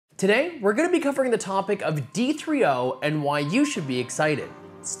Today, we're going to be covering the topic of D3O and why you should be excited.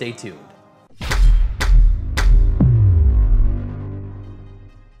 Stay tuned.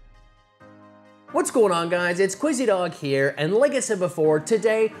 What's going on, guys? It's Quizzy Dog here, and like I said before,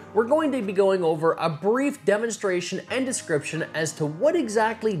 today we're going to be going over a brief demonstration and description as to what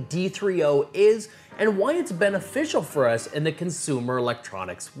exactly D3O is and why it's beneficial for us in the consumer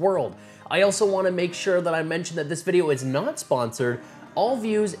electronics world. I also want to make sure that I mention that this video is not sponsored. All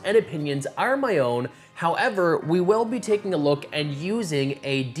views and opinions are my own. However, we will be taking a look and using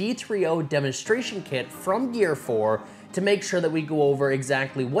a D3O demonstration kit from Gear4 to make sure that we go over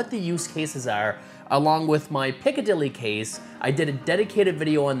exactly what the use cases are, along with my Piccadilly case. I did a dedicated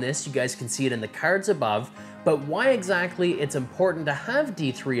video on this, you guys can see it in the cards above, but why exactly it's important to have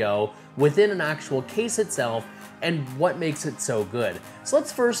D3O within an actual case itself and what makes it so good. So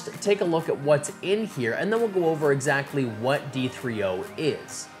let's first take a look at what's in here, and then we'll go over exactly what D3O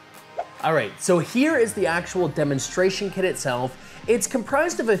is. All right, so here is the actual demonstration kit itself. It's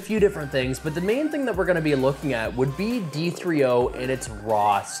comprised of a few different things, but the main thing that we're gonna be looking at would be D3O in its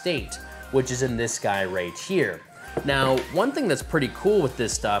raw state, which is in this guy right here. Now, one thing that's pretty cool with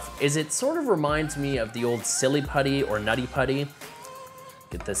this stuff is it sort of reminds me of the old silly putty or nutty putty.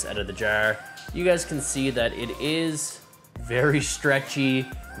 Get this out of the jar. You guys can see that it is very stretchy,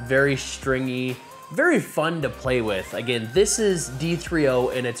 very stringy, very fun to play with. Again, this is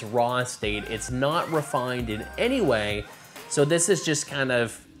D3O in its raw state. It's not refined in any way. So this is just kind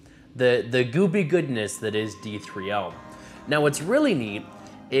of the goopy goodness that is D3O. Now what's really neat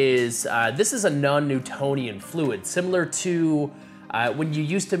is this is a non-Newtonian fluid, similar to when you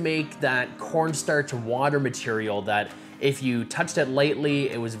used to make that cornstarch water material that if you touched it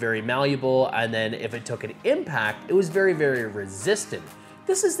lightly, it was very malleable, and then if it took an impact, it was very, very resistant.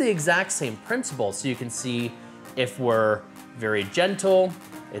 This is the exact same principle, so you can see if we're very gentle,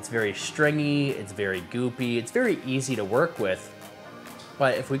 it's very stringy, it's very goopy, it's very easy to work with.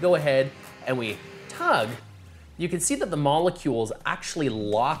 But if we go ahead and we tug, you can see that the molecules actually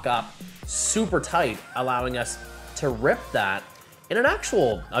lock up super tight, allowing us to rip that in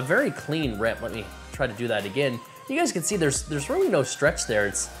a very clean rip. Let me try to do that again. You guys can see there's really no stretch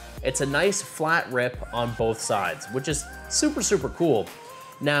there. It's a nice flat rip on both sides, which is super, super cool.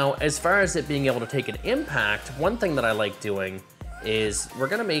 Now, as far as it being able to take an impact, one thing that I like doing is we're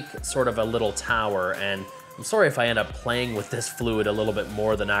gonna make sort of a little tower, and I'm sorry if I end up playing with this fluid a little bit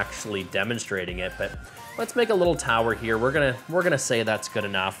more than actually demonstrating it, but let's make a little tower here. We're gonna say that's good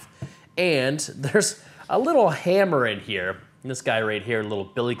enough. And there's a little hammer in here. This guy right here, little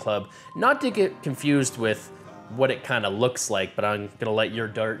billy club. Not to get confused with what it kind of looks like, but I'm gonna let your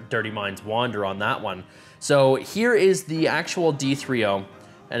dirty minds wander on that one. So here is the actual D3O.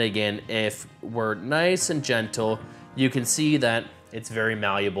 And again, if we're nice and gentle, you can see that it's very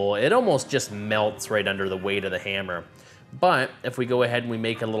malleable. It almost just melts right under the weight of the hammer. But if we go ahead and we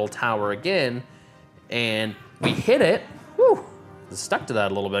make a little tower again, and we hit it, whew, it's stuck to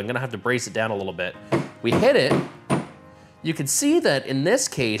that a little bit. I'm gonna have to brace it down a little bit. We hit it, you can see that in this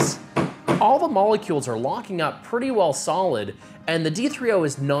case, all the molecules are locking up pretty well solid, and the D3O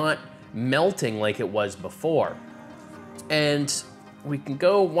is not melting like it was before. And we can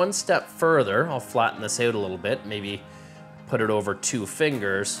go one step further. I'll flatten this out a little bit, maybe put it over 2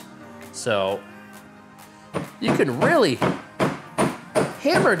 fingers. So you can really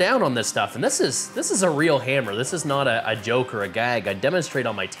hammer down on this stuff. And this is a real hammer. This is not a joke or a gag. I demonstrate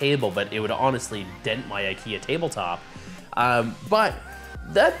on my table, but it would honestly dent my IKEA tabletop. But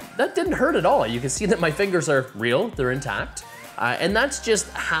that didn't hurt at all. You can see that my fingers are real, they're intact. And that's just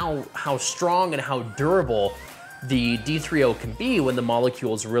how strong and how durable the D3O can be when the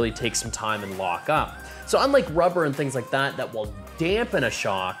molecules really take some time and lock up. So unlike rubber and things like that will dampen a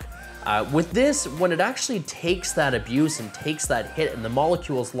shock, with this, when it actually takes that abuse and takes that hit and the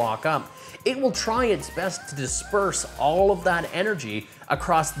molecules lock up, it will try its best to disperse all of that energy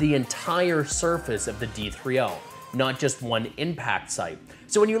across the entire surface of the D3O, not just one impact site.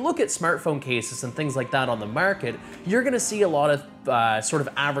 So when you look at smartphone cases and things like that on the market, you're gonna see a lot of sort of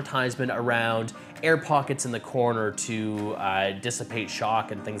advertisement around air pockets in the corner to dissipate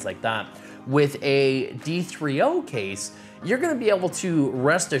shock and things like that. With a D3O case, you're gonna be able to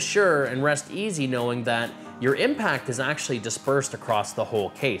rest assured and rest easy knowing that your impact is actually dispersed across the whole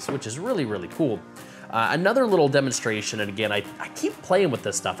case, which is really, really cool. Another little demonstration, and again, I keep playing with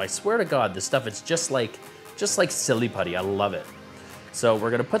this stuff. I swear to God, this stuff is just like silly putty. I love it. So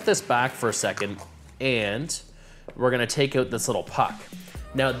we're gonna put this back for a second, and we're gonna take out this little puck.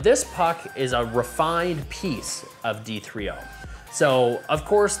 Now this puck is a refined piece of D3O. So of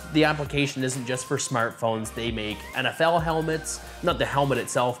course the application isn't just for smartphones. They make NFL helmets, not the helmet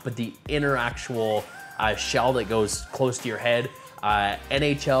itself, but the inner actual shell that goes close to your head.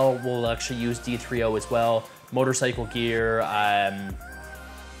 NHL will actually use D3O as well. Motorcycle gear,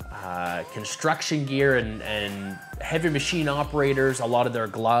 construction gear, and heavy machine operators, a lot of their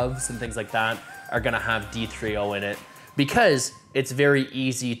gloves and things like that are gonna have D3O in it because it's very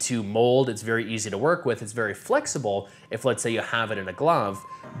easy to mold, it's very easy to work with, it's very flexible if, let's say, you have it in a glove,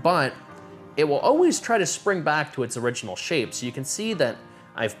 but it will always try to spring back to its original shape. So you can see that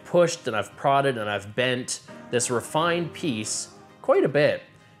I've pushed and I've prodded and I've bent this refined piece quite a bit.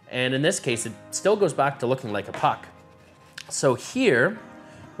 And in this case, it still goes back to looking like a puck. So here,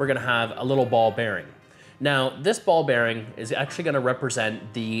 we're gonna have a little ball bearing. Now, this ball bearing is actually gonna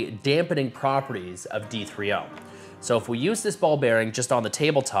represent the dampening properties of D3O. So if we use this ball bearing just on the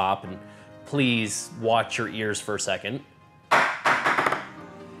tabletop, and please watch your ears for a second,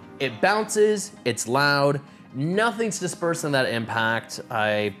 it bounces, it's loud, nothing's dispersed in that impact.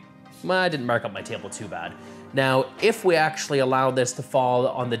 I didn't mark up my table too bad. Now, if we actually allow this to fall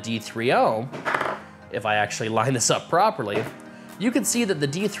on the D3O, if I actually line this up properly, you can see that the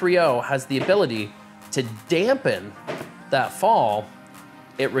D3O has the ability to dampen that fall.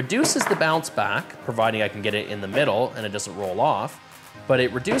 It reduces the bounce back, providing I can get it in the middle and it doesn't roll off, but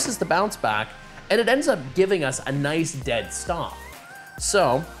it reduces the bounce back and it ends up giving us a nice dead stop.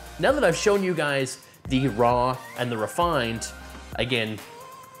 So now that I've shown you guys the raw and the refined, again,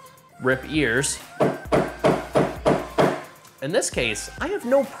 rip ears. In this case, I have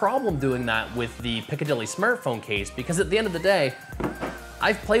no problem doing that with the Piccadilly smartphone case because at the end of the day,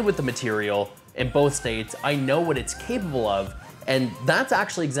 I've played with the material in both states. I know what it's capable of, and that's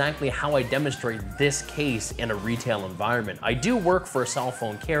actually exactly how I demonstrate this case in a retail environment. I do work for a cell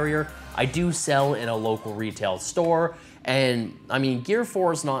phone carrier. I do sell in a local retail store, and I mean,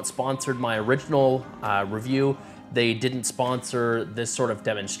 Gear4 has not sponsored my original review. They didn't sponsor this sort of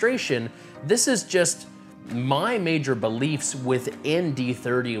demonstration. This is just my major beliefs within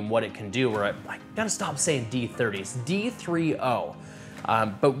D30 and what it can do, or I gotta stop saying D30, it's D3O.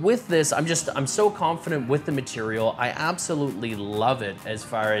 But with this, I'm so confident with the material. I absolutely love it as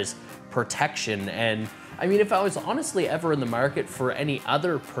far as protection. And I mean, if I was honestly ever in the market for any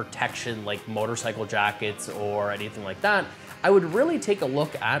other protection like motorcycle jackets or anything like that, I would really take a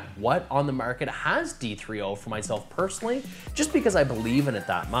look at what on the market has D3O for myself personally, just because I believe in it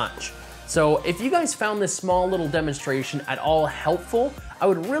that much. So if you guys found this small little demonstration at all helpful, I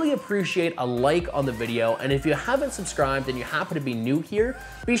would really appreciate a like on the video. And if you haven't subscribed and you happen to be new here,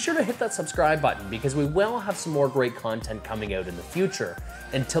 be sure to hit that subscribe button because we will have some more great content coming out in the future.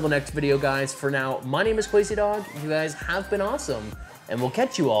 Until the next video, guys, for now, my name is Crazy Dog. You guys have been awesome, and we'll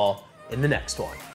catch you all in the next one.